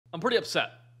I'm pretty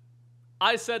upset.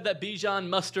 I said that Bijan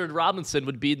Mustard Robinson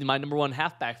would be my number one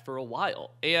halfback for a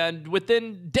while. And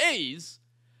within days,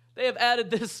 they have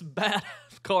added this bad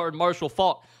card, Marshall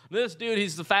Faulk. This dude,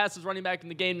 he's the fastest running back in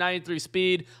the game, 93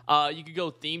 speed. You could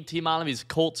go theme team on him. He's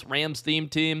Colts, Rams theme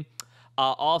team.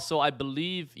 Also, I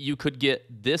believe you could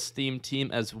get this theme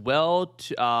team as well.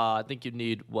 I think you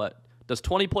need what? Does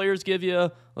 20 players give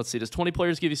you, let's see, does 20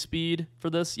 players give you speed for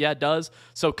this? Yeah, it does.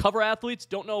 So cover athletes,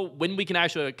 don't know when we can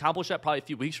actually accomplish that, probably a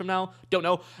few weeks from now. Don't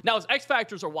know. Now, his X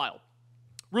factors are wild.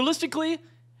 Realistically,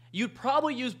 you'd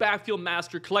probably use Backfield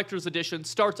Master Collector's Edition.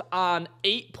 Starts on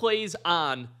 8 plays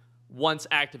on once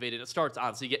activated. It starts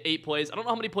on, so you get 8 plays. I don't know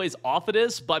how many plays off it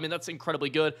is, but I mean, that's incredibly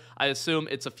good. I assume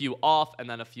it's a few off and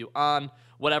then a few on,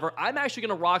 whatever. I'm actually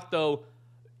going to rock, though,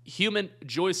 Human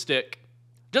Joystick,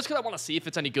 just because I want to see if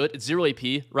it's any good. It's 0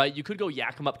 AP, right? You could go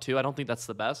yak him up too. I don't think that's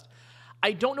the best.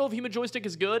 I don't know if Human Joystick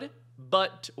is good,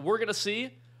 but we're going to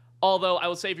see. Although I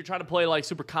would say if you're trying to play like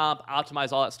super comp,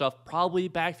 optimize all that stuff, probably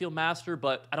Backfield Master,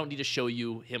 but I don't need to show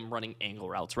you him running angle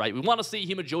routes, right? We want to see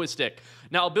Human Joystick.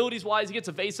 Now, abilities-wise, he gets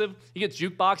evasive, he gets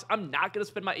jukebox. I'm not going to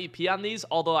spend my AP on these,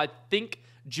 although I think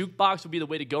jukebox would be the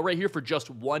way to go right here for just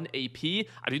 1 AP.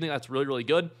 I do think that's really, really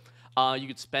good. You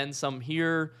could spend some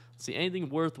here. Let's see, anything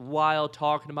worthwhile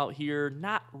talking about here?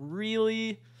 Not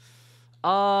really.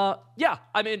 Yeah,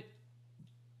 I mean,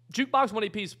 jukebox 1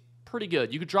 AP is pretty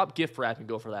good. You could drop gift wrap and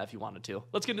go for that if you wanted to.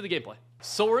 Let's get into the gameplay.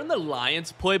 So we're in the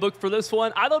Lions playbook for this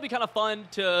one. I thought it'd be kind of fun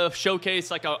to showcase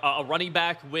like a running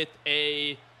back with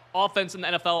a offense in the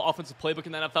NFL, offensive playbook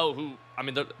in the NFL, who, I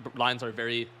mean, the Lions are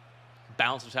very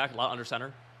balanced attack, a lot under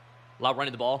center, a lot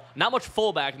running the ball. Not much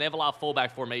fullback, and they have a lot of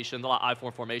fullback formations, a lot of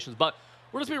I-form formations, but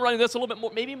we're just going to be running this a little bit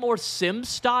more, maybe more sim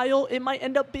style it might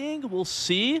end up being. We'll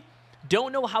see.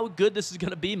 Don't know how good this is going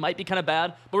to be. Might be kind of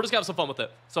bad, but we're just going to have some fun with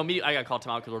it. So I got to call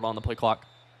timeout because we're on the play clock.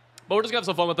 But we're just going to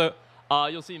have some fun with it.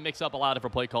 You'll see me mix up a lot of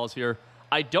different play calls here.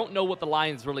 I don't know what the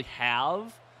Lions really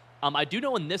have. I do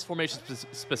know in this formation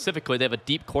specifically, they have a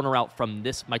deep corner out from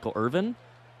this Michael Irvin,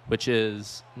 which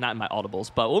is not in my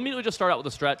audibles. But we'll immediately just start out with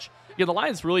a stretch. Yeah, the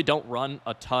Lions really don't run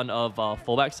a ton of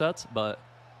fullback sets, but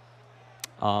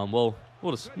we'll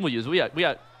use. We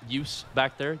got use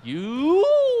back there.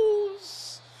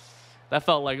 Use. That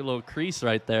felt like a little crease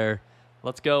right there.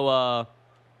 Let's go.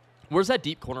 Where's that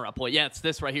deep corner up play? Yeah, it's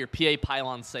this right here. PA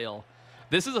pylon sail.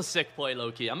 This is a sick play,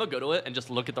 low-key. I'm going to go to it and just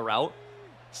look at the route.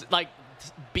 Like,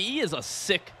 B is a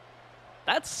sick.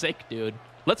 That's sick, dude.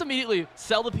 Let's immediately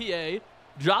sell the PA.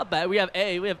 Drop back. We have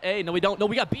A. We have A. No, we don't. No,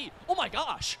 we got B. Oh, my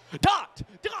gosh. Dot.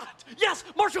 Yes.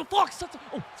 Marshall Faulk.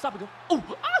 Oh, stop and go. Oh,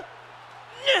 ah.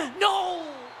 Yeah, no.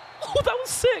 Oh, that was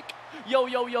sick. Yo.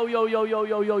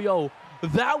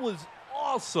 That was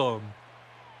awesome.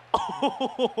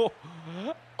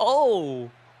 Oh,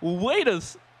 wait a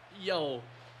yo.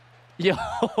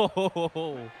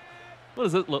 What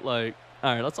does it look like?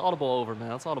 All right, let's audible over,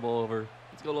 man. Let's audible over.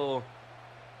 Let's go a little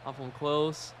off on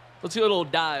close. Let's do a little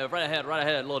dive. Right ahead.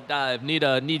 A little dive.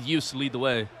 Need use to lead the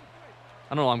way. I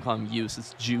don't know why I'm calling him use.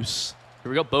 It's juice.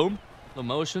 Here we go. Boom. Little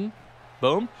motion.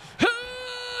 Boom.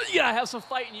 Yeah, have some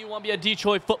fight in you. Want to be a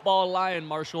Detroit football Lion,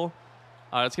 Marshall. All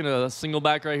right, let's get a single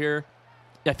back right here.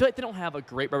 Yeah, I feel like they don't have a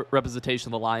great representation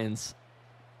of the Lions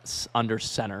under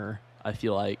center, I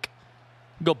feel like.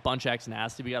 Go bunch X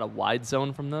nasty. We got a wide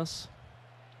zone from this.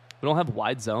 We don't have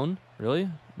wide zone, really?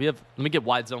 Let me get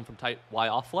wide zone from tight Y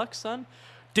off flex then.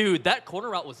 Dude, that corner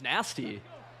route was nasty.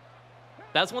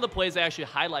 That's one of the plays they actually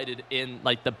highlighted in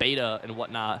like the beta and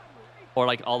whatnot, or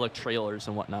like all the trailers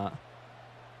and whatnot.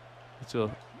 Let's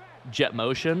go jet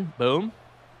motion. Boom.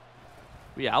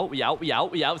 We out.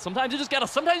 Sometimes you just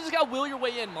gotta will your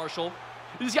way in, Marshall.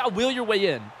 You just gotta will your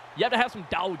way in. You have to have some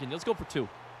dog in. Let's go for 2.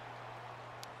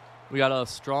 We got a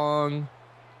strong.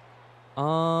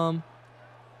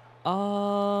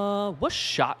 What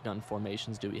shotgun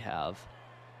formations do we have?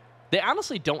 They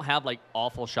honestly don't have like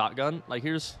awful shotgun. Like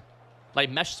here's, like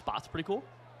mesh spot's pretty cool.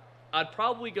 I'd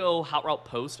probably go hot route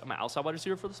post on my outside wide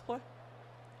receiver for this play.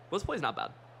 Well, this play's not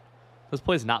bad. This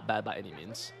play's not bad by any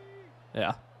means.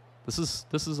 Yeah. This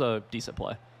is a decent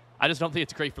play. I just don't think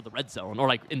it's great for the red zone or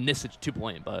like in this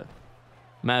 2-point, but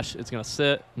mesh, it's gonna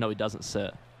sit. No, he doesn't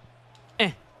sit.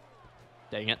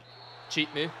 Dang it.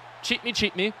 Cheat me.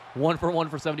 1 for 1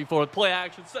 for 74. Play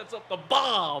action sets up the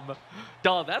bomb.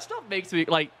 Dog, that stuff makes me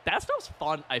like that stuff's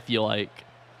fun, I feel like.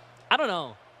 I don't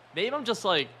know. Maybe I'm just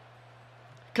like,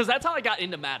 because that's how I got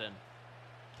into Madden.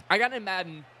 I got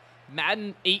into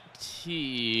Madden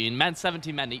 18, Madden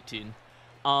 17, Madden 18.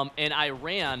 And I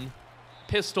ran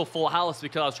pistol full house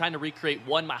because I was trying to recreate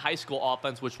my high school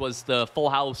offense, which was the full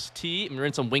house T. And we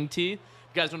ran some wing T. If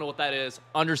you guys don't know what that is,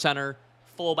 under center,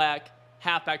 fullback,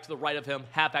 halfback to the right of him,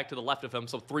 halfback to the left of him.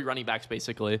 So 3 running backs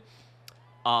basically.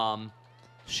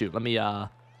 Shoot, let me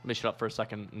shut up for a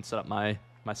second and set up my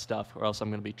stuff, or else I'm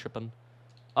gonna be tripping.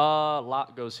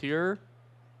 Lot goes here.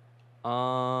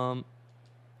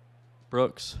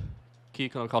 Brooks, Key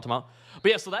call timeout.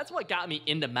 But yeah, so that's what got me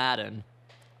into Madden.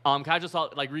 Kind of just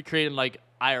thought like recreating like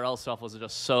IRL stuff was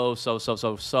just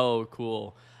so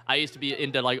cool. I used to be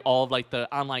into like all of like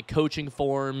the online coaching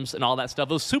forums and all that stuff.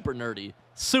 It was super nerdy,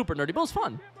 but it was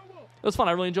fun. It was fun.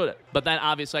 I really enjoyed it. But then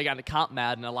obviously I got into Comp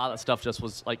Madden, and a lot of that stuff just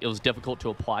was like, it was difficult to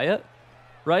apply it,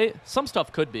 right? Some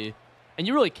stuff could be, and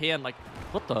you really can. Like,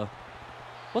 what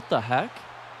the heck?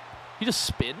 He just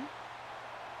spin?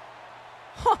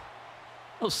 Huh.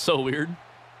 That was so weird.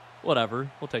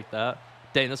 Whatever. We'll take that.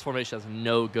 Dang, this formation has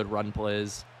no good run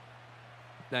plays.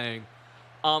 Dang.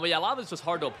 But yeah, a lot of it's just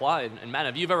hard to apply. And man,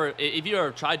 if you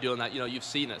ever tried doing that, you know, you've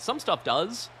seen it. Some stuff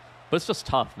does, but it's just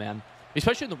tough, man.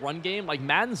 Especially in the run game, like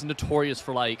Madden's notorious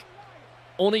for like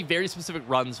only very specific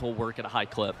runs will work at a high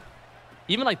clip.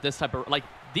 Even like this type of like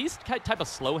these type of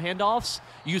slow handoffs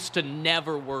used to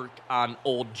never work on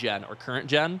old gen or current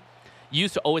gen. You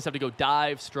used to always have to go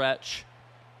dive, stretch,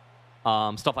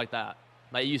 stuff like that.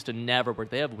 Like it used to never work.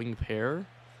 They have wing pair.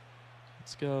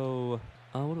 Let's go.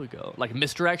 What do we go? Like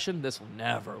misdirection. This will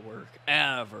never work.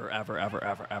 Ever. I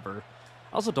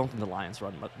also don't think the Lions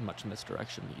run much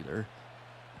misdirection either.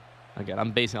 Again,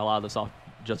 I'm basing a lot of this off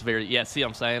just see what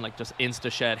I'm saying? Like just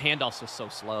insta-shed. Handoff's just so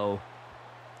slow.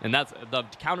 And that's, the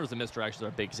counters and misdirections are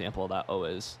a big example of that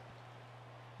always.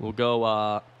 We'll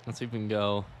go, let's see if we can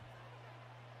go.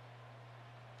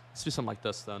 Let's do something like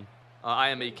this then. I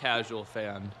am a casual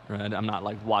fan, right? I'm not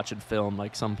like watching film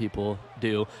like some people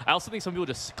do. I also think some people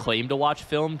just claim to watch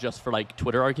film just for like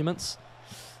Twitter arguments.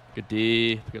 Good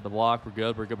D, we got the block, we're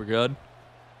good.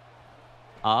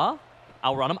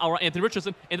 I'll run him. Anthony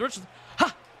Richardson.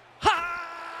 Ha!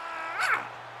 Ha!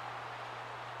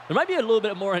 There might be a little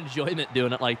bit more enjoyment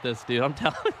doing it like this, dude. I'm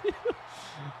telling you.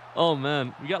 Oh,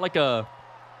 man. We got like a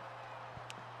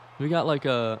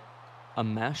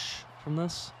mesh from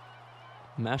this.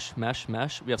 Mesh.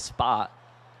 We have spot.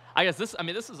 I guess this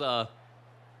is a...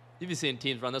 You've been seeing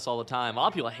teams run this all the time. A lot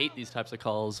of people hate these types of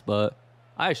calls, but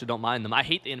I actually don't mind them. I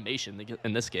hate the animation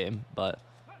in this game, but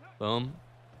boom.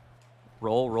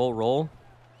 Roll.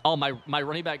 Oh, my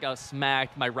running back got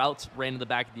smacked. My routes ran in the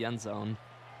back of the end zone.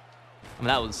 I mean,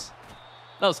 that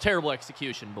was terrible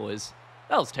execution, boys.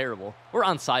 That was terrible. We're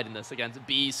onside in this against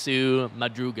Bisu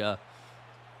Madruga.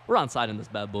 We're onside in this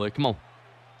bad boy. Come on.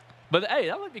 But, hey,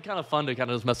 that might be kind of fun to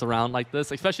kind of just mess around like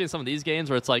this, especially in some of these games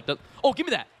where it's like, oh, give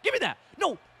me that.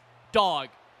 No, dog.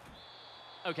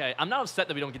 Okay, I'm not upset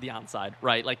that we don't get the onside,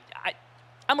 right? Like,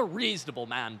 I'm a reasonable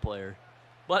man player.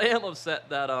 But I am upset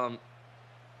that, I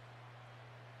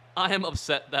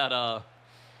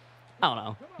don't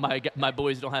know. My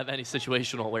boys don't have any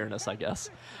situational awareness, I guess.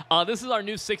 This is our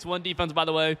new 6-1 defense, by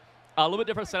the way. A little bit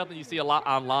different setup than you see a lot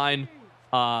online,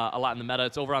 a lot in the meta.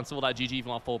 It's over on civil.gg if you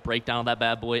want a full breakdown of that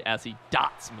bad boy as he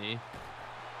dots me.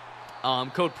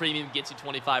 Code premium gets you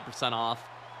 25% off.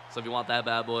 So if you want that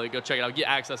bad boy, go check it out. Get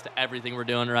access to everything we're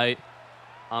doing, right?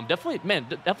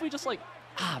 Definitely just like,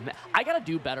 man, I got to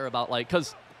do better about like,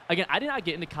 because, again, I did not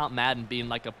get into Comp Madden being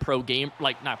like a pro game,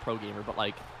 like not pro gamer, but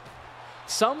like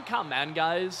some Comp Madden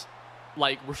guys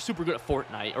like were super good at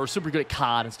Fortnite or super good at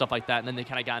COD and stuff like that, and then they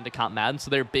kind of got into Comp Madden, so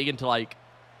they're big into like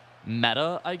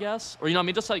meta, I guess, or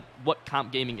just like what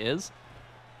comp gaming is.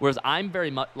 Whereas I'm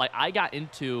very much like I got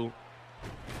into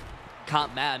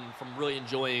Comp Madden from really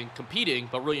enjoying competing,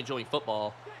 but really enjoying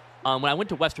football. When I went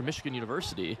to Western Michigan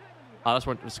University, that's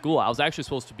where I went to school. I was actually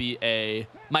supposed to be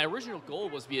my original goal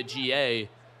was to be a GA,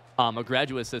 a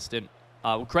graduate assistant,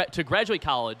 to graduate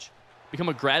college, become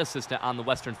a grad assistant on the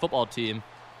Western football team.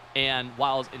 And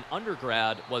while I was in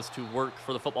undergrad, was to work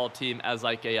for the football team as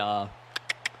like a, I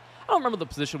don't remember what the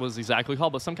position was exactly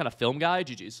called, but some kind of film guy,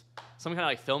 GG's. Some kind of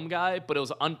like film guy, but it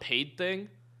was an unpaid thing.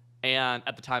 And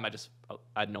at the time, I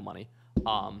had no money.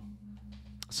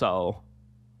 So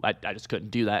I just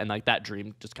couldn't do that. And like that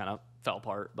dream just kind of fell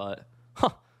apart, but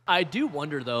I do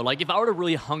wonder though, like if I were to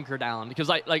really hunker down, because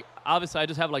like obviously I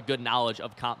just have like good knowledge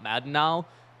of Comp Madden now.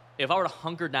 If I were to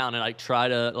hunker down and like try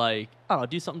to like, I don't know,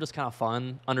 do something just kind of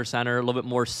fun, under center, a little bit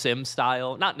more sim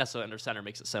style, not necessarily under center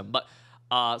makes it sim, but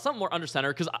something more under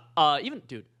center, because even,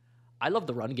 dude, I love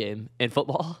the run game in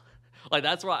football. Like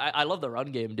that's why I love the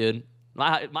run game, dude.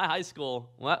 My high school,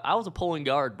 I was a pulling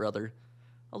guard, brother.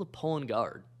 I was a pulling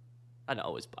guard. I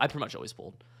pretty much always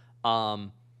pulled.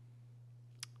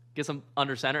 Get some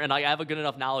under center, and I have a good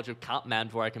enough knowledge of Comp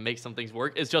Madden where I can make some things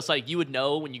work. It's just like you would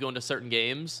know when you go into certain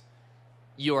games,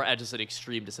 you are at just an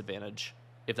extreme disadvantage,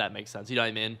 if that makes sense. You know what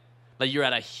I mean? Like, you're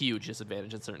at a huge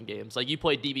disadvantage in certain games. Like, you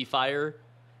play DB Fire,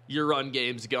 your run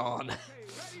game's gone.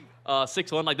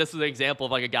 6-1, like, this is an example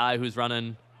of, like, a guy who's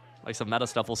running, like, some meta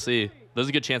stuff. We'll see. There's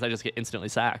a good chance I just get instantly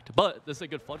sacked. But this is a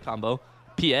good flood combo.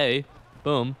 PA.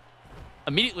 Boom.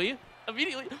 Immediately.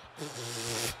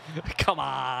 Come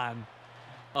on.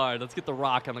 All right, let's get the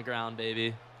rock on the ground,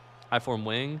 baby. I form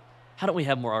wing. How don't we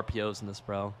have more RPOs in this,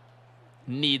 bro?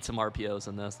 Need some RPOs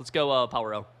in this. Let's go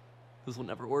Power O. This will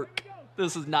never work.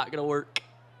 This is not going to work.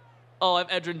 Oh, I have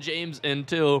Edrin James in,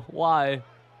 too. Why?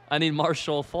 I need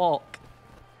Marshall Faulk.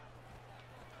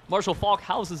 Marshall Faulk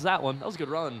houses that one. That was a good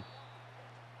run.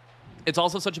 It's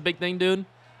also such a big thing, dude,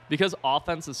 because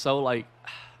offense is so, like,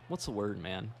 what's the word,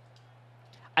 man?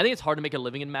 I think it's hard to make a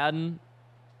living in Madden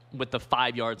with the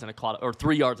 5 yards and a cloud, or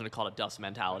 3 yards and a cloud of dust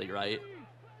mentality, right?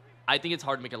 I think it's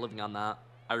hard to make a living on that.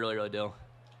 I really, really do.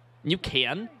 You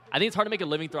can. I think it's hard to make a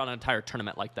living throughout an entire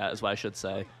tournament like that, is what I should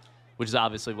say, which is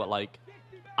obviously what, like,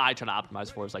 I try to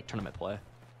optimize for is, like, tournament play.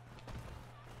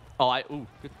 Oh, ooh,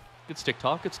 good stick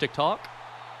talk, good stick talk.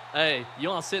 Hey, you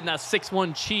want to sit in that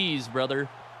 6-1 cheese, brother.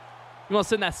 You want to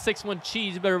sit in that 6-1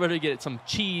 cheese, you better get some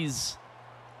cheese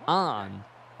on.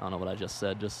 I don't know what I just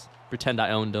said. Just pretend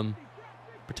I owned him.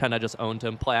 Pretend I just owned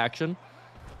him. Play action.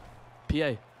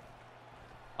 PA.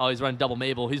 Oh, he's running double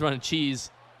Mabel. He's running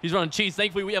cheese. He's running cheese.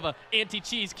 Thankfully, we have an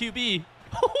anti-cheese QB.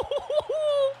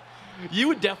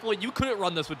 You couldn't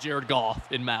run this with Jared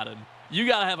Goff in Madden. You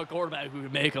got to have a quarterback who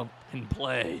can make him and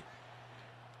play.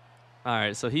 All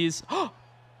right, so he's...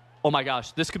 Oh, my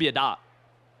gosh. This could be a dot.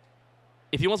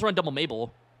 If he wants to run double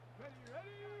Mabel,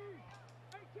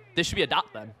 this should be a dot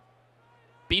then.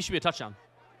 B should be a touchdown.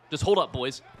 Just hold up,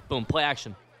 boys. Boom, play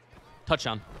action.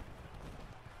 Touchdown.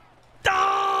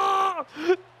 Ah!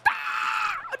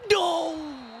 Ah!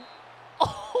 No!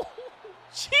 Oh,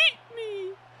 cheat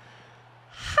me.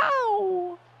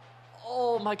 How?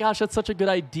 Oh, my gosh, that's such a good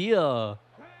idea.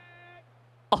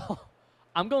 Oh,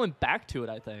 I'm going back to it,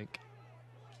 I think.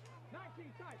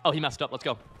 Oh, he messed up. Let's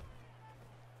go.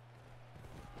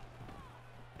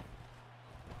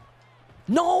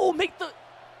 No, make the...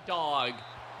 Dog.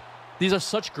 These are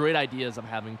such great ideas I'm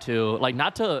having, too. Like,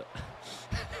 not to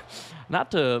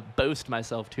boast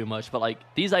myself too much, but, like,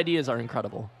 these ideas are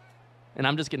incredible. And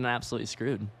I'm just getting absolutely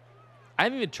screwed. I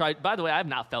haven't even tried... By the way, I have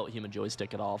not felt human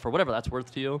joystick at all. For whatever that's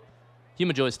worth to you,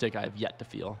 human joystick I have yet to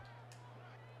feel.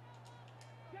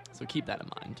 So keep that in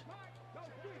mind.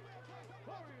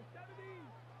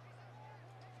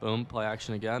 Boom, play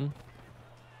action again.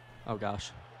 Oh,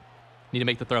 gosh. Need to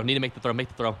make the throw. Need to make the throw. Make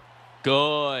the throw.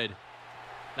 Good.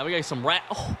 Now we got some rat.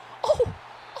 Oh,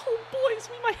 boys,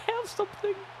 we might have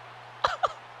something.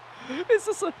 Is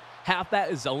this a half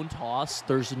that is zone toss?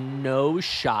 There's no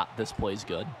shot this play's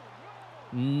good.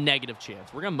 Negative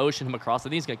chance. We're going to motion him across. I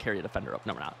think he's going to carry a defender up.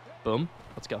 No, we're not. Boom.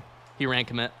 Let's go. He ran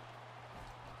commit.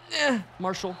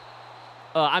 Marshall.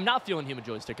 I'm not feeling human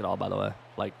joystick at all, by the way.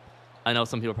 Like, I know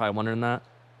some people are probably wondering that.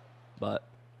 But,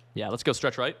 yeah, let's go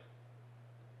stretch right.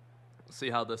 See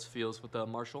how this feels with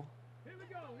Marshall. Here we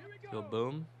go. Go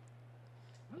boom.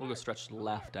 We'll go stretch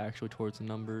left, actually, towards the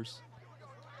numbers.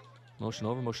 Motion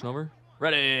over, motion over.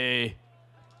 Ready.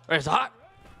 It's hot.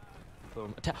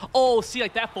 Boom. Oh, see,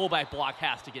 like that fullback block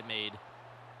has to get made.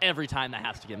 Every time that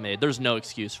has to get made. There's no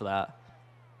excuse for that.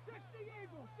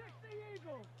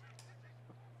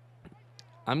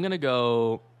 I'm going to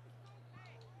go...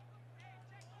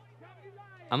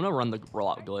 I'm going to run the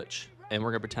rollout glitch, and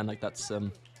we're going to pretend like that's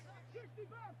sim.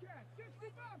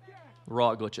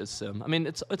 Rollout glitch is sim. I mean,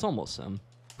 it's almost sim.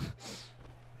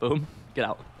 Boom. Get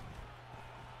out.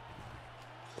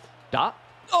 Dot.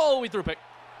 Oh, we threw a pick.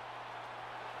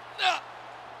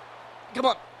 Come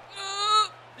on.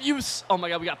 Use. Oh, my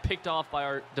God. We got picked off by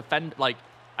our defender. Like,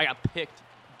 I got picked.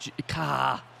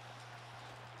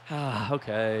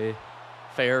 Okay.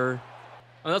 Fair.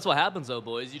 I mean, that's what happens, though,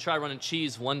 boys. You try running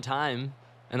cheese one time,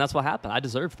 and that's what happened. I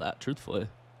deserved that, truthfully.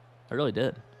 I really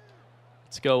did.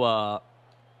 Let's go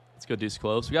deuce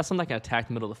close. We got something that can attack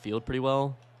the middle of the field pretty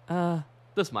well.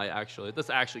 This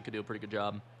actually could do a pretty good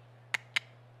job.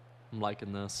 I'm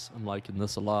liking this. I'm liking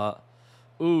this a lot.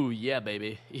 Ooh, yeah,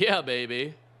 baby. Yeah,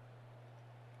 baby.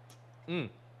 I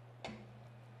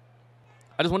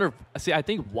just wonder if... See, I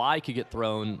think Y could get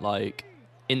thrown, like,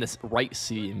 in this right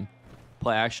seam.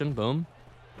 Play action. Boom.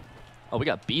 Oh, we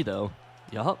got B, though.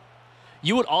 Yup.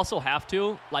 You would also have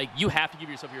to, like, you have to give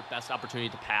yourself your best opportunity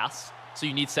to pass. So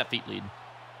you need set feet lead.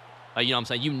 You know what I'm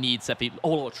saying? You need set feet.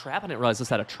 Oh, a trap? I didn't realize this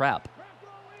had a trap.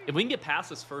 If we can get past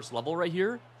this first level right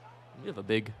here, we have a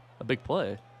big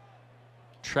play.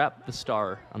 Trap the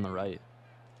star on the right.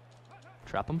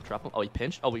 Trap him. Trap him. Oh, he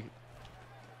pinched. Oh, we... good.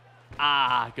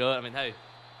 I mean, hey.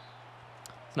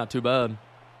 It's not too bad.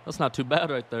 That's not too bad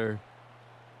right there.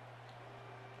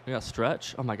 We got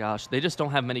stretch. Oh, my gosh. They just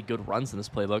don't have many good runs in this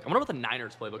playbook. I wonder what the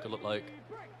Niners playbook could look like.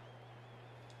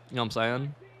 You know what I'm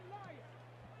saying?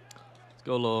 Let's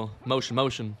go a little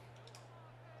motion.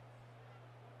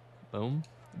 Boom.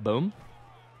 Boom.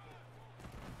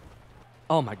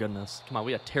 Oh, my goodness. Come on,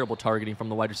 we had terrible targeting from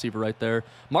the wide receiver right there.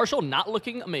 Marshall not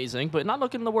looking amazing, but not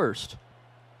looking the worst.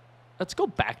 Let's go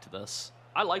back to this.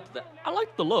 I liked that. I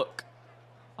liked the look.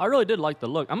 I really did like the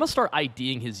look. I'm going to start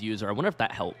IDing his user. I wonder if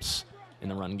that helps in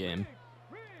the run game.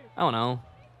 I don't know.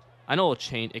 I know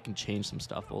it can change some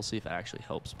stuff, but we'll see if it actually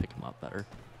helps pick him up better.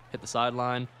 Hit the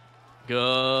sideline.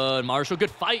 Good, Marshall.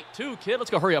 Good fight, too, kid. Let's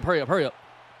go. Hurry up. Hit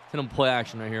him play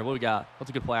action right here. What we got?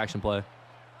 What's a good play action play?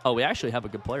 Oh, we actually have a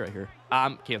good play right here.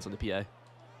 I'm canceling the PA.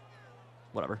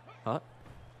 Whatever. Huh?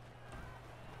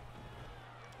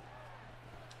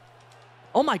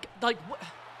 Oh, my God. Like, what?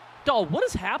 Dog, what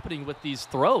is happening with these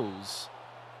throws?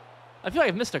 I feel like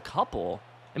I've missed a couple.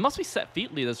 It must be set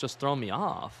feetly that's just throwing me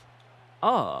off.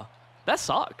 That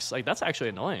sucks. Like, that's actually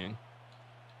annoying.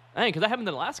 Dang, because that happened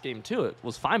in the last game, too. It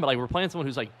was fine, but, like, we're playing someone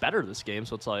who's, like, better this game,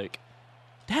 so it's like,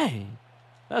 dang.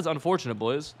 That's unfortunate,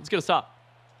 boys. Let's get a stop.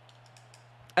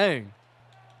 Dang.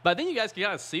 But I think you guys can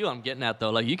kind of see what I'm getting at, though.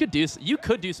 Like, you could do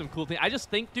some cool things. I just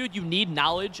think, dude, you need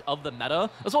knowledge of the meta.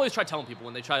 That's what I always try telling people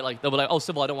when they try, like, they'll be like, oh,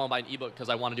 Civil, I don't want to buy an ebook because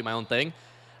I want to do my own thing.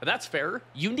 And that's fair.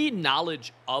 You need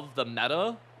knowledge of the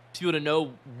meta to be able to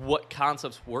know what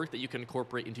concepts work that you can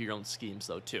incorporate into your own schemes,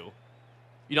 though, too.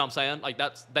 You know what I'm saying? Like,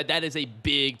 that is a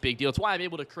big, big deal. It's why I'm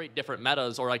able to create different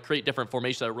metas or, like, create different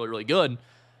formations that are really, really good.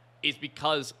 Is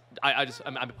because I've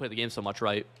been playing the game so much,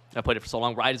 right? I played it for so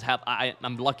long where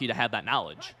I'm lucky to have that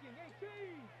knowledge.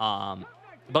 But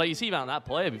like you see even on that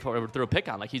play before I threw a pick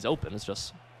on, like he's open. It's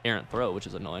just errant throw, which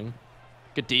is annoying.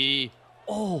 Good D.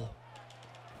 Oh.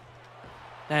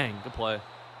 Dang, good play.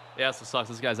 Yeah, this sucks.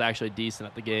 This guy's actually decent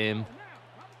at the game.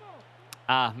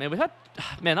 Man,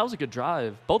 that was a good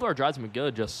drive. Both of our drives have been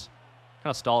good, just kind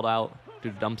of stalled out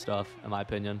due to dumb stuff, in my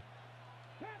opinion.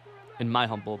 In my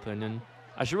humble opinion.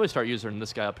 I should really start using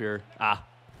this guy up here.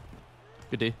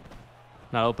 Good D.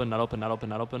 Not open.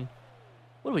 What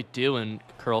are we doing,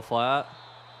 curl flat?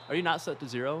 Are you not set to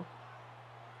 0?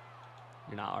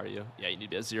 You're not, are you? Yeah, you need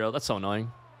to be at 0. That's so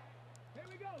annoying. All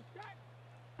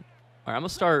right, I'm going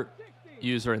to start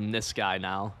using this guy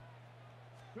now.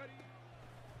 So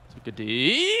good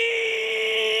D.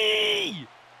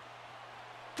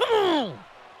 Come on.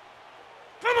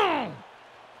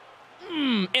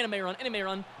 Anime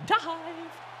run. Dive.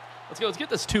 Let's go. Let's get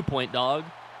this 2-point, dog.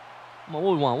 Come on,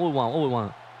 what we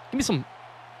want? Give me some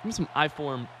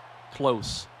I-form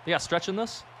close. They got stretch in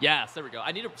this? Yes, there we go.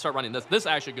 I need to start running this. This is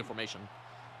actually a good formation.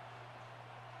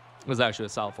 This is actually a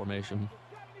solid formation.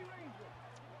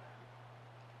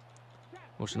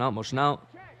 Motion out.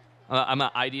 I'm an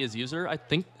ID as user. I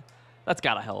think that's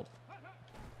got to help.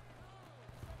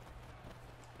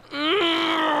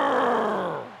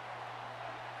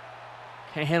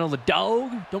 Can't handle the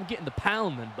dog? Don't get in the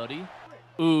pound then, buddy.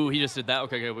 Ooh, he just did that.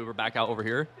 Okay, we were back out over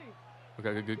here.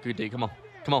 Okay, good D. Come on.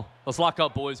 Let's lock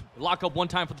up, boys. Lock up one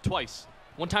time for the twice.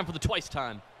 One time for the twice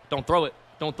time. Don't throw it,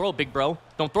 big bro.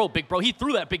 He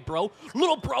threw that, big bro.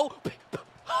 Little bro.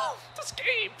 Oh, this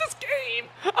game.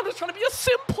 I'm just trying to be a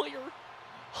sim player.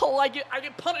 Oh, I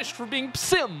get punished for being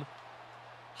sim.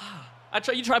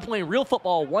 You try playing real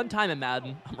football one time in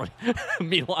Madden.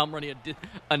 Meanwhile, I'm running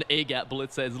an A-gap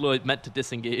blitz that is literally meant to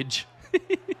disengage.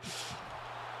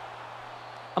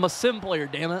 I'm a sim player,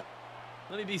 damn it.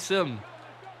 Let me be sim.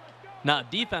 Nah,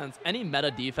 defense, any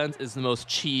meta defense is the most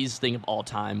cheese thing of all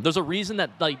time. There's a reason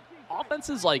that, like,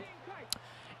 offenses, like,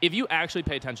 if you actually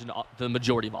pay attention to the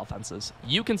majority of offenses,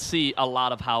 you can see a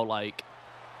lot of how, like,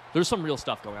 there's some real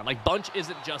stuff going on. Like, Bunch is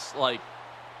not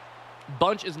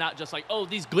just like, oh,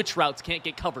 these glitch routes can't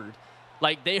get covered.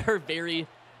 Like, they are very,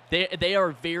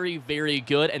 very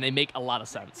good, and they make a lot of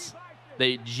sense.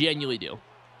 They genuinely do.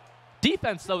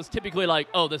 Defense, though, is typically like,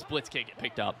 oh, this blitz can't get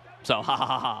picked up. So,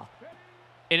 ha.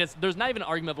 And there's not even an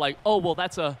argument of like, oh, well,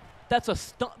 that's a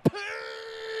stunt.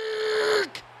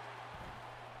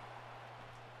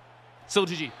 Still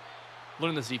GG.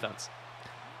 Learn this defense.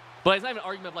 But it's not even an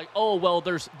argument of like, oh, well,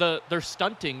 they're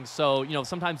stunting, so, you know,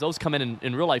 sometimes those come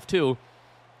in real life too.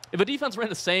 If a defense ran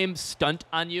the same stunt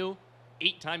on you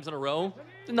 8 times in a row,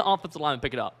 then the offensive line would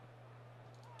pick it up.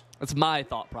 That's my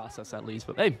thought process, at least.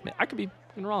 But, hey, I could be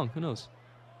wrong. Who knows?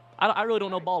 I really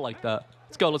don't know ball like that.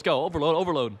 Let's go.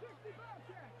 Overload. Let's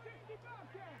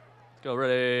go.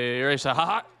 Ready, set,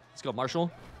 hot. Let's go,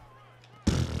 Marshall.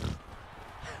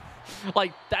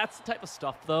 Like, that's the type of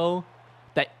stuff, though,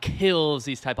 that kills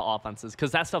these type of offenses,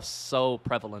 because that stuff's so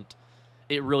prevalent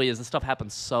It really is. This stuff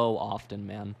happens so often,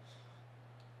 man.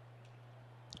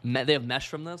 They have mesh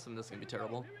from this, and this is going to be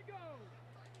terrible.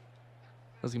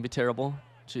 This is going to be terrible.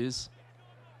 Jeez.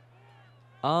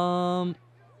 Oh,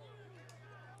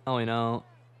 you know.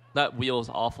 That wheel is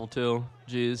awful, too.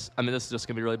 Jeez. I mean, this is just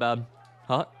going to be really bad.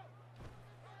 Huh?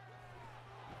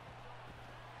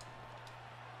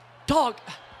 Dog,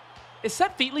 is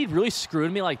set feet lead really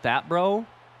screwing me like that, bro?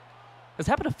 It's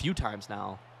happened a few times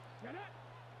now.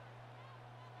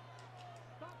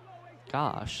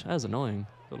 Gosh, that is annoying.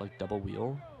 Go like double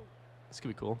wheel. This could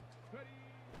be cool.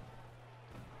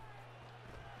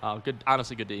 Oh, good.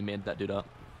 Honestly, good D. He manned that dude up.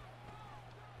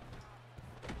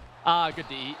 Good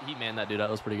D. He manned that dude up.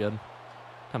 That was pretty good.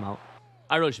 Come out.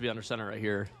 I really should be under center right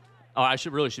here. Oh, I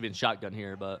really should be in shotgun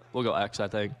here, but we'll go X, I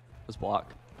think. Let's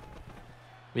block.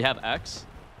 We have X.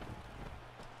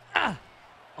 Ah!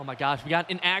 Oh my gosh, we got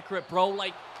inaccurate, bro.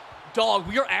 Like, dog,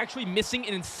 we are actually missing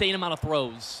an insane amount of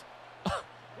throws.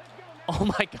 Oh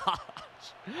my gosh.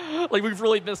 Like, we've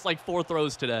really missed like 4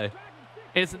 throws today.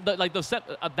 It's like the set.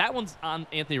 That one's on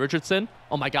Anthony Richardson.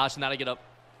 Oh my gosh, and now I get up.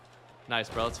 Nice,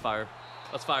 bro. Let's fire.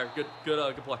 Let's fire. Good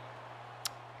play.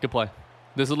 Good play.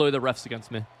 This is literally the refs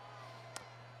against me.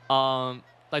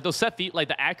 Like those set feet, like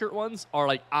the accurate ones are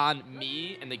like on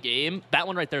me in the game. That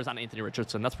one right there is on Anthony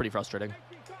Richardson. That's pretty frustrating.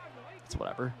 It's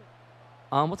whatever.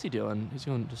 What's he doing? He's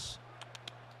going just.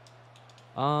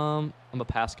 I'm a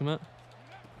pass commit.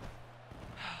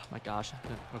 My gosh.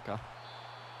 Okay.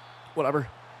 Whatever.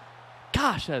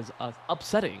 Gosh, that is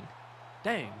upsetting.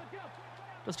 Dang.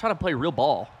 Just trying to play real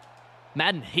ball.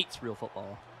 Madden hates real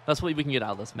football. That's what we can get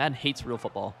out of this. Madden hates real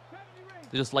football.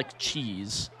 They just like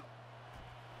cheese.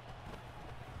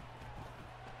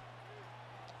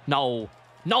 No.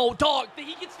 No, dog.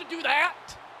 He gets to do that?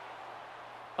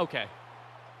 Okay.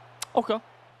 Okay.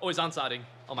 Oh, he's onsiding.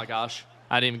 Oh, my gosh.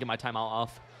 I didn't even get my timeout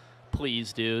off.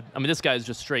 Please, dude. I mean, this guy's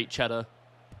just straight cheddar.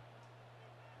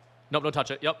 Nope, don't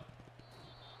touch it. Yep.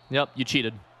 Yep, you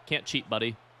cheated. Can't cheat,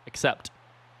 buddy. Accept.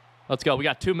 Let's go. We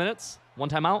got 2 minutes. 1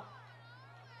 timeout.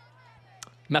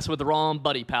 Messing with the wrong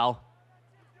buddy, pal.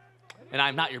 And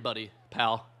I'm not your buddy,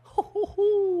 pal.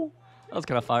 That was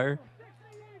kind of fire.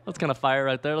 That's kind of fire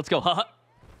right there. Let's go. Go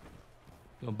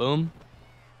boom.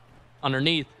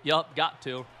 Underneath. Yup, got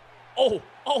to. Oh,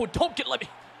 don't let me.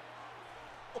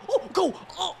 Oh, go.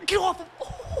 Oh, get off.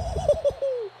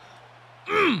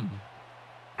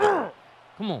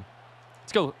 Come on.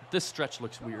 Let's go. This stretch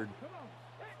looks weird.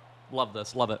 Love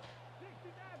this. Love it.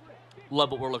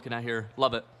 Love what we're looking at here.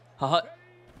 Love it.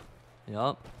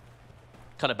 Yup.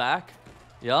 Cut it back.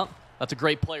 Yup. That's a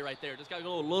great play right there. Just got to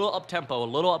go a little up-tempo. A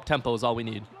little up-tempo is all we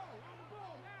need.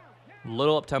 A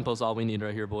little up-tempo is all we need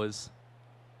right here, boys.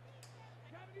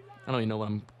 I don't even know what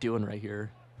I'm doing right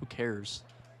here. Who cares?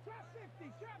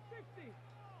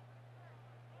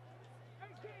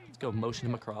 Let's go motion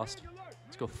him across.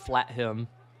 Let's go flat him.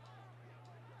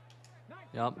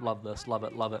 Yep, love this. Love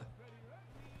it. Love it.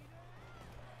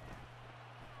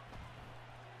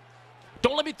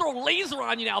 Don't let me throw laser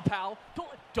on you now, pal. Don't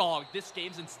let, dog, this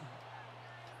game's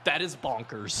that is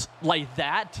bonkers. Like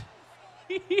that.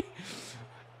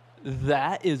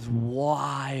 That is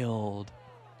wild.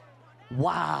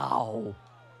 Wow.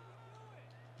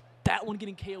 That one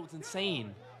getting KO'd is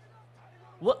insane.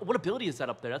 What ability is that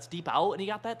up there? That's deep out, and he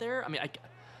got that there? I mean, I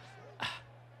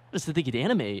just didn't think he'd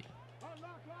animate.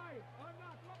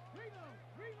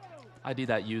 ID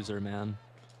that user, man.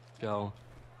 Go.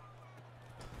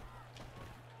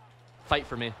 Fight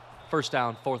for me. First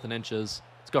down, 4th and inches.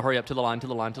 Let's go hurry up to the line, to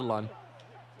the line, to the line.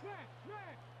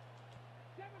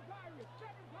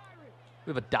 We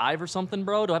have a dive or something,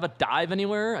 bro? Do I have a dive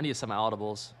anywhere? I need some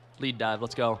audibles. Lead dive.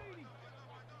 Let's go.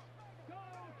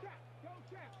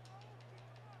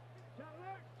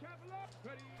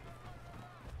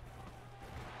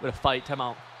 We're gonna fight.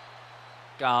 Timeout.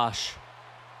 Gosh.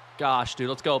 Gosh, dude.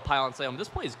 Let's go. Pile and slam. This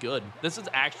play is good. This is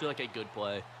actually like a good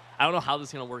play. I don't know how this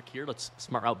is gonna work here. Let's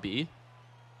smart route B.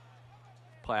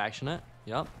 Play action it.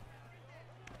 Yep.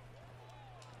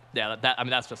 Yeah, I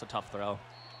mean, that's just a tough throw.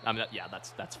 I mean, yeah,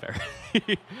 that's fair.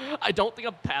 I don't think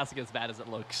I'm passing as bad as it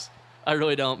looks. I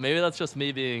really don't. Maybe that's just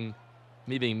me being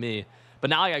me. But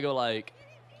now I gotta go like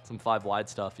some 5 wide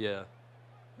stuff. Yeah.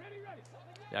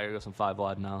 Yeah, I gotta go some 5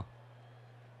 wide now.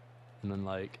 And then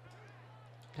like,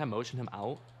 can I motion him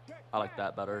out? I like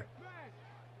that better.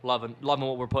 Loving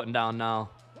what we're putting down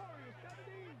now.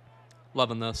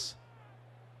 Loving this.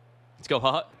 Let's go,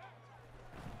 hot.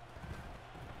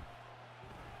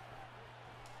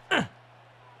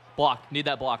 Block. Need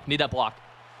that block. Need that block.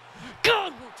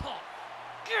 God, we're tough.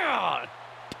 God.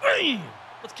 Damn.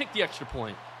 Let's kick the extra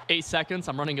point. 8 seconds.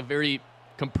 I'm running a very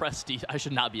compressed I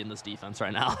should not be in this defense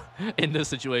right now in this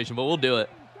situation, but we'll do it.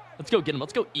 Let's go get him.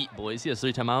 Let's go eat, boys. He has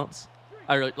 3 timeouts.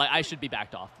 I should be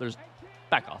backed off.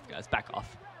 Back off, guys. Back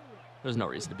off. There's no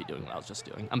reason to be doing what I was just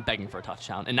doing. I'm begging for a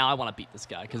touchdown, and now I want to beat this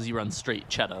guy because he runs straight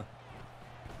cheddar.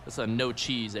 It's a no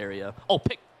cheese area. Oh,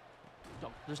 pick.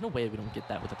 No, there's no way we don't get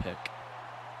that with a pick.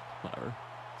 Whatever.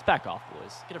 Let's back off,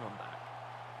 boys. Get everyone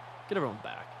back. Get everyone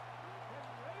back.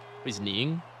 He's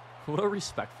kneeing. What a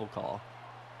respectful call.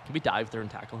 Can we dive there and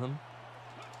tackle him?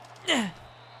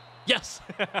 Yes.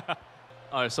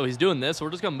 All right, so he's doing this. So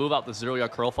we're just going to move out the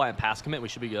 0-yard curl fly and pass commit. We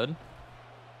should be good.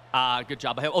 Good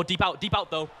job by him. Oh, deep out,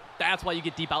 though. That's why you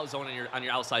get deep out zone on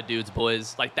your outside dudes,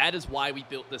 boys. Like, that is why we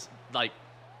built this. Like,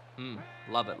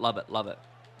 love it, love it, love it.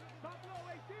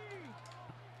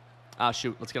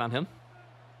 Shoot. Let's get on him.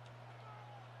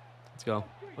 Let's go.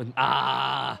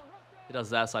 He does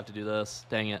that, so I have to do this.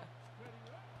 Dang it.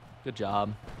 Good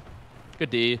job. Good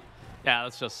D. Yeah,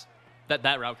 that's just...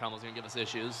 That route combo is going to give us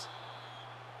issues.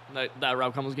 That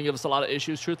route combo is going to give us a lot of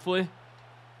issues, truthfully.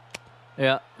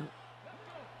 Yeah.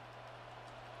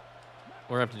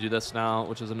 We're going to have to do this now,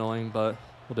 which is annoying, but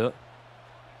we'll do it.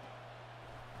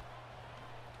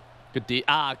 Good D.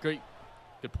 Great.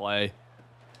 Good play.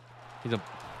 He's a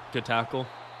good tackle.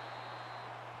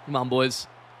 Come on, boys.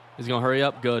 He's going to hurry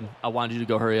up. Good. I wanted you to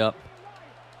go hurry up.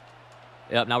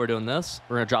 Yep, now we're doing this.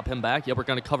 We're going to drop him back. Yep, we're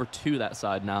going to cover 2 that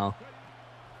side now.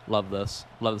 Love this.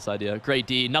 Love this idea. Great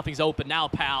D. Nothing's open now,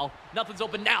 pal. Nothing's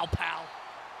open now, pal.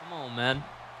 Come on, man.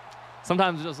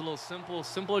 Sometimes it's just a little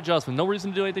simple adjustment. No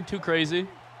reason to do anything too crazy.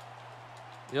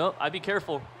 Yep, I'd be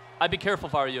careful. I'd be careful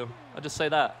if I were you. I'd just say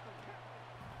that.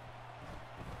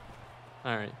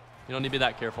 All right. You don't need to be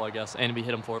that careful, I guess. And we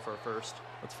hit him for a first.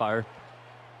 Let's fire.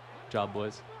 Good job,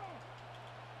 boys.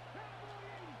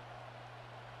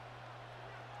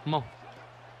 Come on.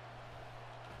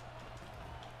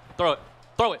 Throw it.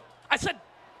 Throw it. I said,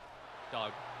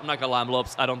 dog. I'm not going to lie,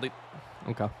 envelopes. I don't think.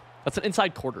 Okay. That's an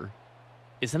inside quarter.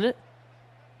 Isn't it?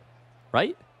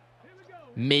 Right?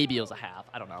 Maybe it was a half.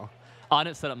 I don't know. Oh, I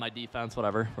didn't set up my defense.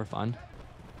 Whatever. We're fine.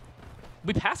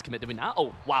 We pass commit, did we not?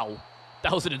 Oh, wow.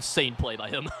 That was an insane play by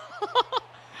him.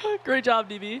 Great job,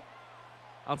 DB.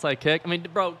 Outside kick. I mean,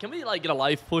 bro, can we, like, get a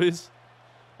life, please?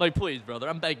 Like, please, brother.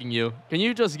 I'm begging you. Can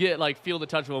you just get, like, feel the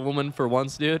touch of a woman for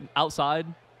once, dude? Outside?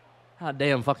 God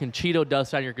damn, fucking Cheeto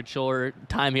dust on your controller,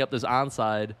 timing up this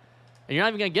onside. And you're not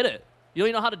even going to get it. You don't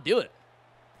even know how to do it.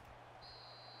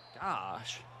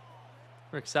 Gosh.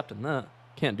 We're accepting that.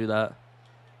 Can't do that.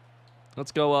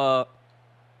 Let's go,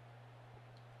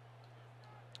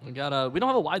 we don't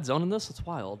have a wide zone in this? It's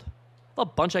wild. I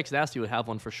thought Bunch X Nasty would have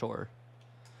one for sure.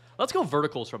 Let's go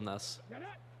verticals from this.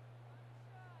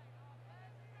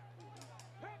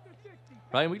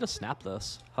 Right, we just snap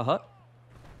this.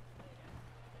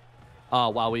 Oh,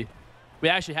 wow, we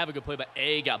actually have a good play, but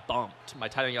A got bumped. My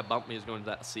tight end got bumped when he was going to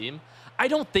that seam. I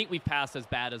don't think we passed as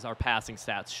bad as our passing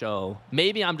stats show.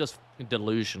 Maybe I'm just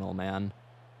delusional, man.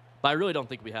 But I really don't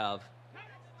think we have.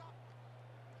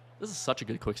 This is such a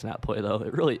good quick snap play, though.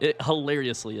 It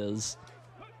hilariously is.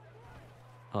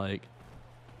 Like.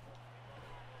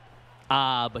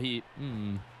 But he,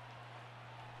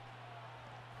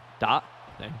 Dot?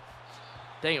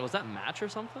 Dang it, was that match or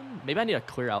something? Maybe I need a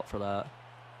clear out for that.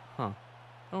 Huh.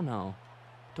 I don't know.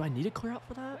 Do I need a clear out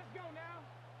for that?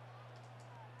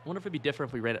 I wonder if it'd be different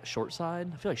if we ran it short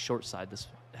side. I feel like short side, this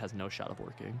has no shot of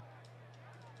working.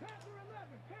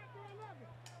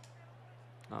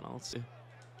 I don't know, let's see.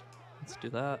 Let's do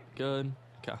that. Good.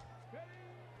 Okay.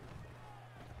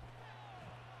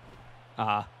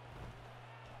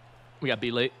 We got B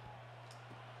late.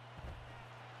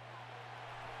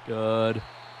 Good.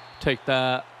 Take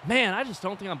that. Man, I just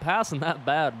don't think I'm passing that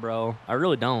bad, bro. I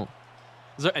really don't.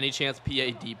 Is there any chance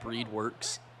PA deep read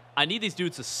works? I need these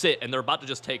dudes to sit, and they're about to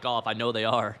just take off. I know they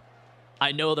are.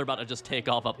 I know they're about to just take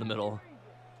off up the middle.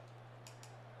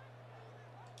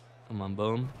 Come on,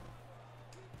 boom.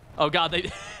 Oh, God, they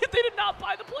did not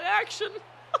buy the play action.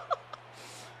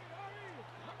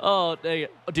 Oh, dang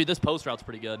it. Oh, dude, this post route's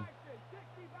pretty good.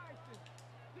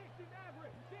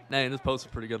 Dang, this post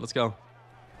is pretty good. Let's go.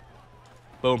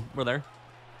 Boom, we're there.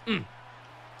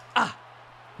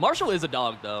 Marshall is a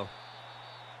dog, though.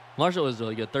 Marshall is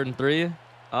really good. 3rd and 3.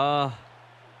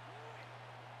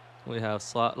 We have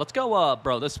slot. Let's go,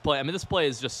 bro. This play. I mean, this play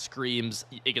is just screams.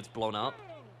 It gets blown up.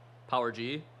 Power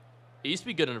G. It used to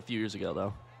be good a few years ago,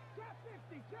 though.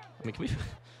 I mean, can we?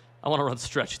 I want to run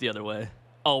stretch the other way.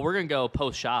 Oh, we're gonna go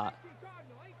post shot.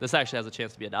 This actually has a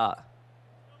chance to be a dot.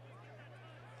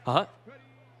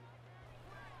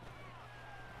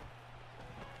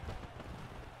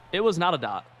 It was not a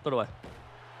dot. Throw it away.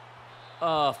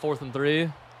 4th and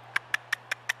 3.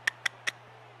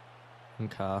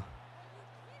 Okay.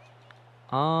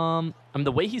 I mean,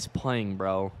 the way he's playing,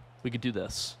 bro, we could do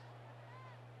this.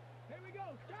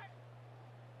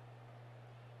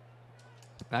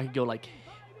 I could go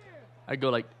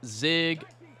like zig,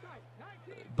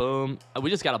 boom. We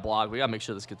just gotta block. We gotta make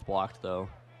sure this gets blocked, though.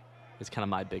 It's kind of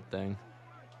my big thing.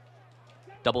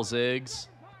 Double zigs,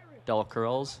 double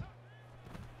curls.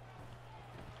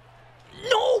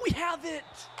 No, we have it.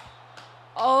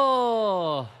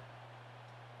 Oh,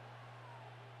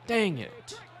 dang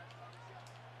it.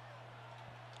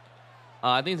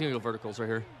 I think he's gonna go verticals right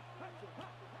here.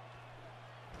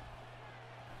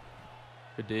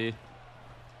 Good D.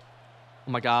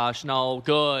 Oh my gosh, no,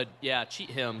 good. Yeah, cheat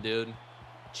him, dude.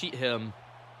 Cheat him.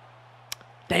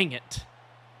 Dang it.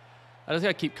 I just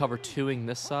gotta keep cover 2ing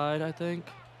this side, I think.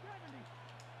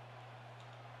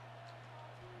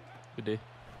 Good D.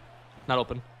 Not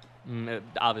open. It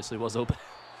obviously was open.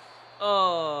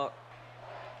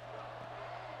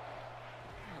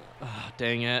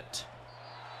 Dang it.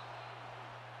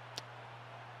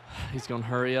 He's going to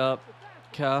hurry up.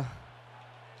 Okay.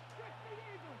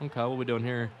 Okay, what are we doing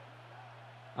here?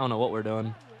 I don't know what we're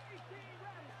doing.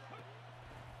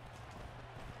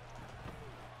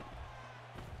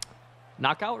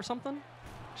 Knockout or something?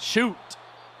 Shoot.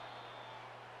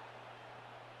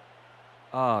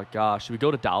 Oh, gosh. Should we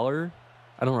go to dollar?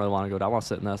 I don't really want to go down. I want to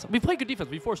sit in this. We played good defense.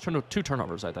 We forced 2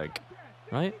 turnovers, I think.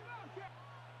 Right?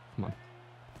 Come on.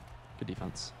 Good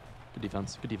defense. Good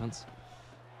defense. Good defense.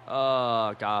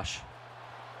 Gosh.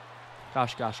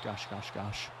 Gosh.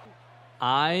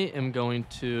 I am going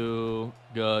to...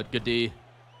 Good D.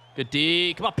 Good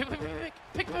D. Come on.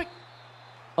 Pick.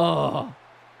 Oh.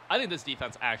 I think this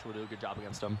defense actually will do a good job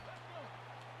against him.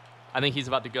 I think he's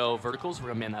about to go verticals. We're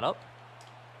going to man that up.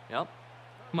 Yep.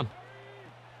 Come on.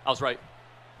 I was right.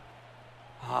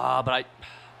 But I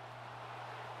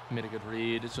made a good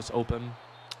read. It's just open.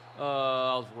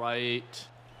 I was right.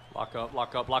 Lock up.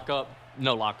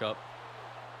 No lockup.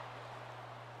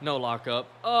 No lockup.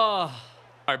 All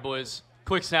right, boys.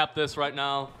 Quick snap this right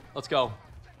now. Let's go.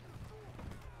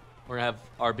 We're going to have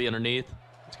RB underneath.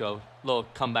 Let's go. Little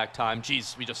comeback time.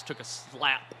 Jeez, we just took a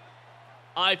slap.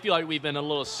 I feel like we've been a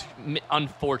little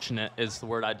unfortunate is the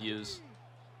word I'd use.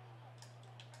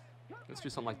 Let's do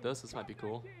something like this. This might be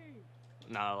cool.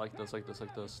 Nah, like this.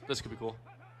 This could be cool.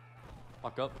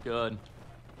 Lock up. Good.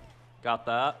 Got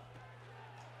that.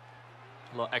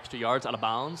 A little extra yards out of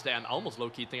bounds. Damn, I almost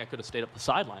low-key think I could have stayed up the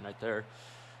sideline right there.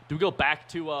 Do we go back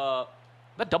to...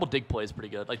 that double dig play is pretty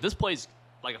good. Like, this play's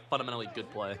like a fundamentally good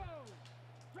play.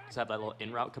 Let's have that little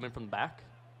in route coming from the back,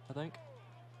 I think.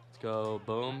 Let's go.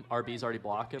 Boom. RB's already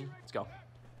blocking. Let's go.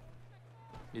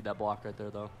 Need that block right there,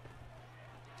 though.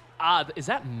 Is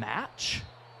that match?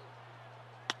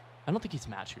 I don't think he's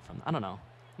matching from... I don't know.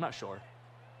 I'm not sure.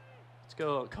 Let's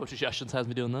go. Coach Suggestions has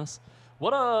me doing this.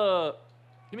 What a...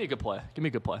 Give me a good play. Give me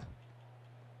a good play.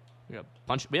 We have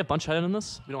bunch head in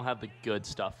this. We don't have the good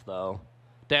stuff, though.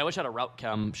 Dang, I wish I had a route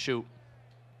chem. Shoot.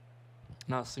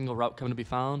 Not a single route coming to be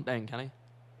found. Dang, Kenny.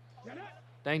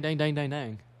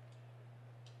 Dang.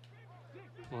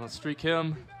 Well, let's streak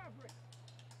him.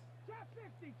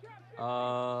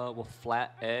 We'll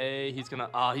flat A. He's gonna...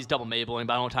 he's double mabling,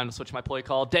 but I don't have time to switch my play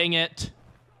call. Dang it.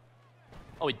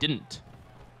 Oh, he didn't.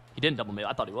 He didn't double mabel.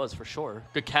 I thought he was, for sure.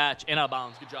 Good catch. And out of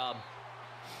bounds. Good job.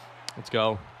 Let's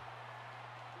go.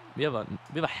 We have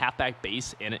a halfback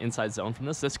base and an inside zone from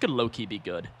this. This could low-key be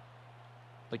good.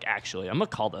 Like, actually, I'm going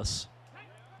to call this.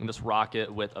 And just rock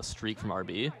it with a streak from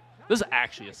RB. This is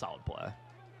actually a solid play.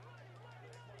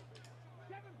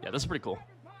 Yeah, this is pretty cool.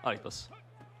 I like this.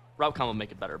 Route combo will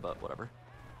make it better, but whatever.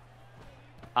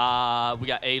 We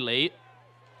got A late.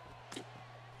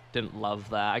 Didn't love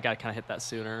that. I got to kind of hit that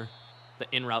sooner. The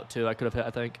in route, too, I could have hit,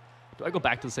 I think. Do I go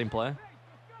back to the same play?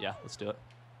 Yeah, let's do it.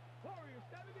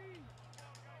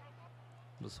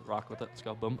 Just rock with it. Let's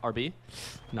go. Boom. RB.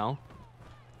 No.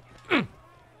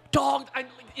 Dog.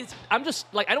 I'm just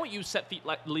like, I don't use set feet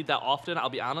lead that often.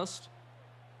 I'll be honest.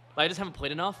 Like, I just haven't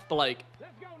played enough. But like,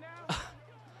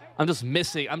 I'm just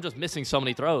missing so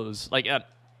many throws. Like,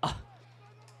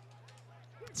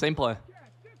 same play.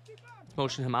 Let's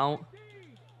motion him out.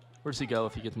 Where does he go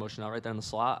if he gets motion out? Right there in the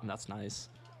slot, and that's nice.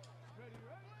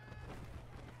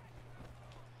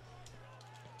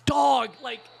 Dog.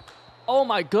 Like. Oh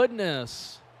my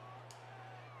goodness.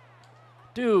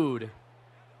 Dude.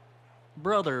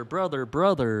 Brother.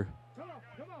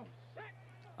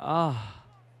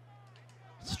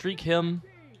 Streak him.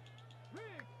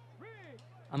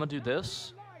 I'm gonna do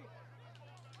this.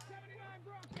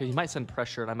 Okay, he might send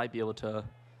pressure and I might be able to...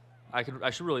 I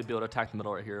should really be able to attack the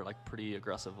middle right here, like, pretty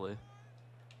aggressively.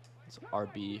 It's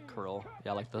RB curl.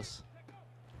 Yeah, like this.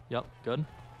 Yep, good.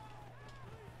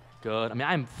 Good. I mean,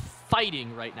 I'm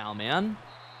fighting right now, man.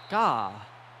 God.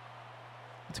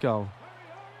 Let's go.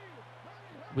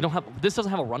 We don't have... This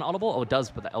doesn't have a run audible? Oh, it does,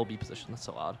 but the LB position. That's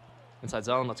so odd. Inside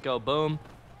zone. Let's go. Boom.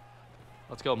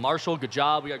 Let's go. Marshall, good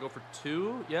job. We got to go for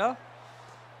 2. Yeah?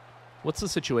 What's the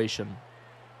situation?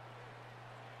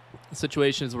 The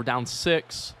situation is we're down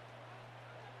 6.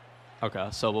 Okay,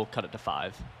 so we'll cut it to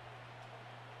 5.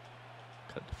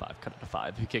 Cut it to 5. Cut it to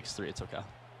 5. If he kicks 3, it's okay.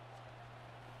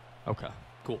 Okay,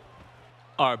 cool.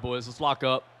 All right, boys, let's lock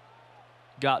up.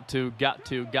 Got to.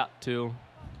 Gotta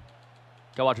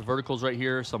watch verticals right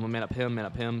here. So I'm gonna man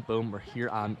up him. Boom, we're here.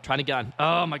 I'm trying to get on.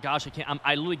 Oh my gosh, I can't.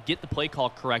 I literally get the play call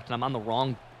correct, and I'm on the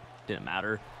wrong. Didn't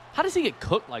matter. How does he get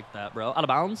cooked like that, bro? Out of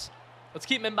bounds? Let's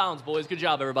keep him in bounds, boys. Good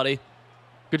job, everybody.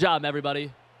 Good job,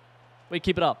 everybody. Wait,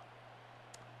 keep it up.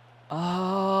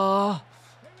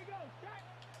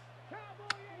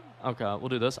 Okay, we'll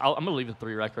do this. I'm gonna leave the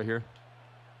 3 rec right here.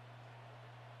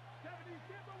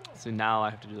 See, now I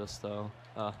have to do this, though.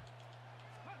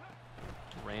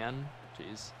 Ran.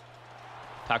 Jeez.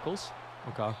 Tackles.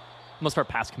 Okay. I'm going to start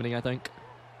pass committing, I think.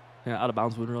 Yeah, out of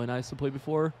bounds would be really nice to play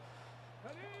before.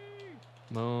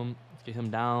 Boom. Let's get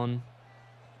him down.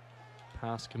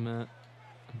 Pass commit.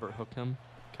 Convert hook him.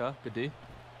 Okay, good D.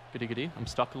 Good D. I'm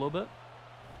stuck a little bit.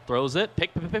 Throws it.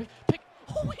 Pick. Oh,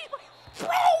 he hit my... Bro!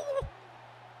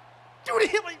 Dude, he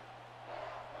hit my...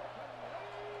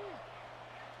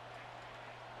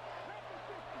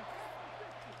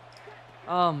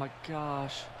 Oh my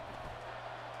gosh.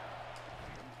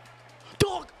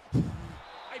 Dog!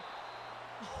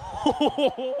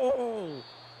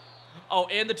 Oh,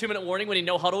 and the 2-minute warning when he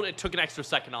no huddled, it took an extra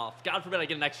second off. God forbid I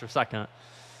get an extra second.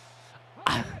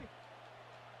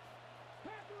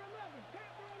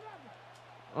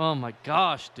 Oh my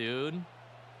gosh, dude.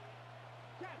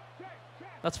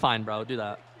 That's fine, bro. Do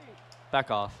that.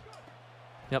 Back off.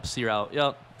 Yep, C route.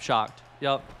 Yep, shocked.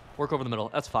 Yep, work over the middle.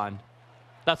 That's fine.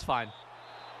 That's fine.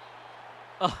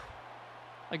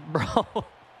 Like, bro,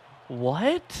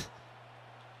 what?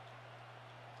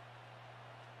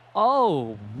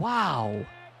 Oh, wow.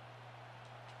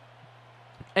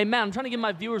 Hey, man, I'm trying to give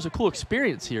my viewers a cool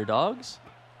experience here, dogs.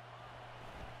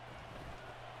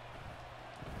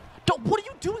 What are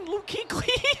you doing, Luke Kuechly?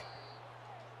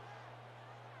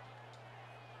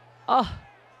 I'm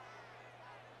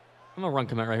going to run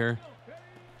commit right here.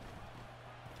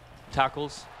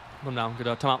 Tackles. Put him down.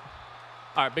 Good. Time out.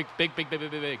 All right, big.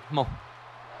 Come on.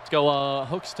 Let's go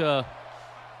hooks to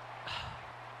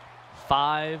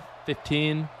 5,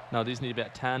 15. No, these need to be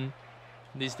at 10.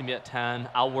 These need to be at 10.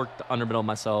 I'll work the under middle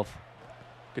myself.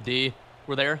 Good D.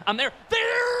 We're there. I'm there.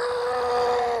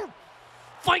 There!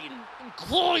 Fighting and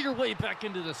claw your way back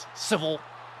into this civil.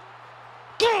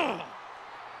 Gah!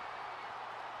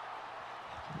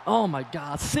 Oh, my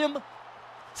God. Sim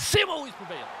always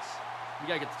prevails. We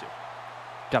got to get the 2.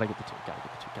 Gotta get the 2.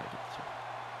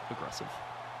 Aggressive.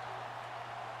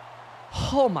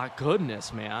 Oh my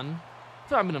goodness, man. I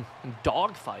thought I'm in a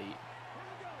dogfight.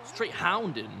 Straight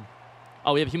hounding.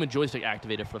 Oh, we have human joystick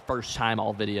activated for the first time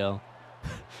all video.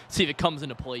 See if it comes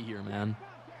into play here, man.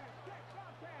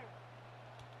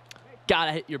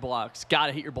 Gotta hit your blocks.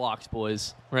 Gotta hit your blocks,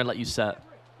 boys. We're gonna let you set.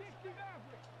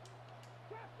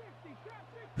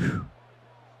 Whew.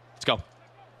 Let's go.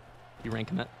 You rank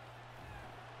commit.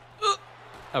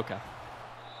 Okay.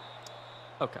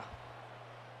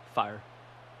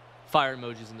 Fire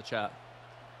emojis in the chat.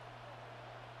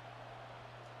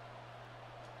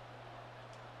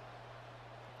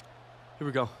 Here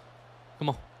we go. Come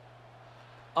on.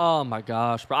 Oh my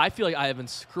gosh, bro. I feel like I have been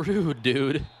screwed,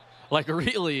 dude. Like,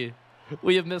 really.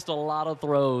 We have missed a lot of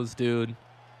throws, dude.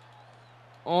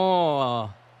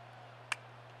 Oh.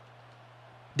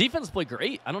 Defense played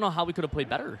great. I don't know how we could have played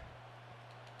better.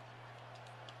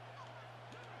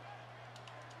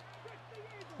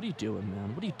 What are you doing,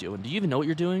 man? What are you doing? Do you even know what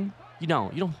you're doing? You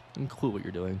don't. You don't have a clue what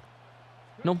you're doing.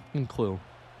 No clue.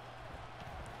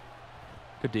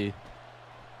 Good D.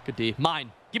 Good D.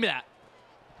 Mine. Give me that.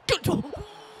 Good.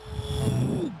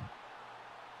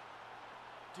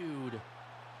 Dude.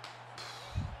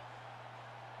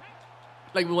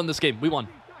 Like, we won this game. We won.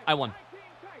 I won.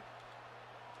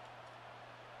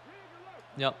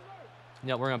 Yep.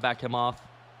 We're going to back him off.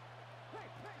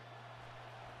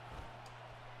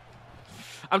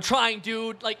 I'm trying,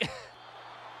 dude. Like,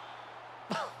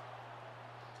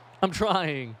 I'm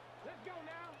trying.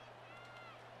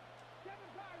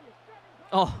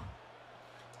 Oh,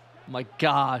 my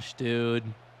gosh, dude.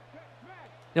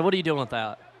 Yeah, what are you doing with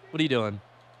that? What are you doing?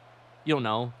 You don't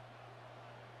know.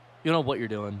 You don't know what you're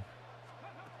doing.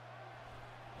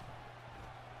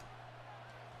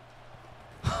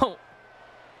 Oh.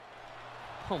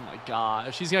 Oh my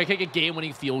gosh. He's going to kick a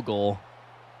game-winning field goal.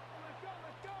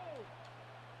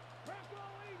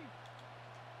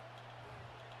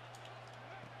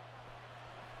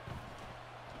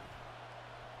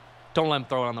 Don't let him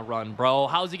throw it on the run, bro.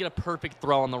 How is he get a perfect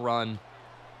throw on the run?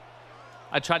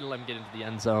 I tried to let him get into the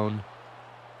end zone.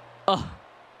 Ugh.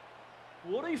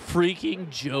 What a freaking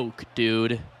joke,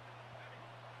 dude.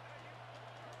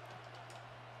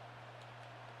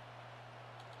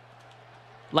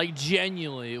 Like,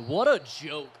 genuinely, what a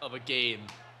joke of a game.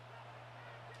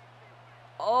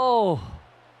 Oh.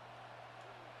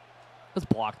 Let's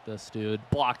block this, dude.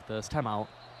 Block this. Timeout.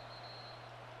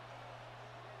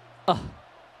 Ugh.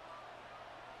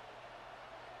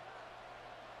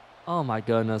 Oh my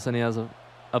goodness, and he has a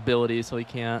ability, so he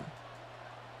can't.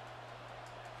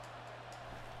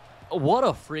 What a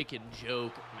freaking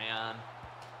joke, man.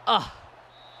 I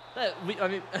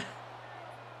mean,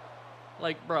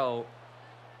 like, bro.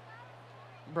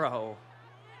 Bro.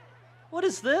 What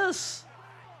is this?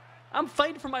 I'm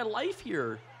fighting for my life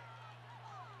here.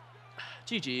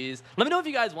 GG's. Let me know if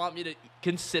you guys want me to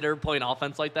consider playing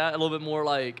offense like that. A little bit more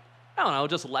like, I don't know,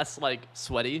 just less like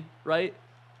sweaty, right?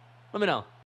 Let me know.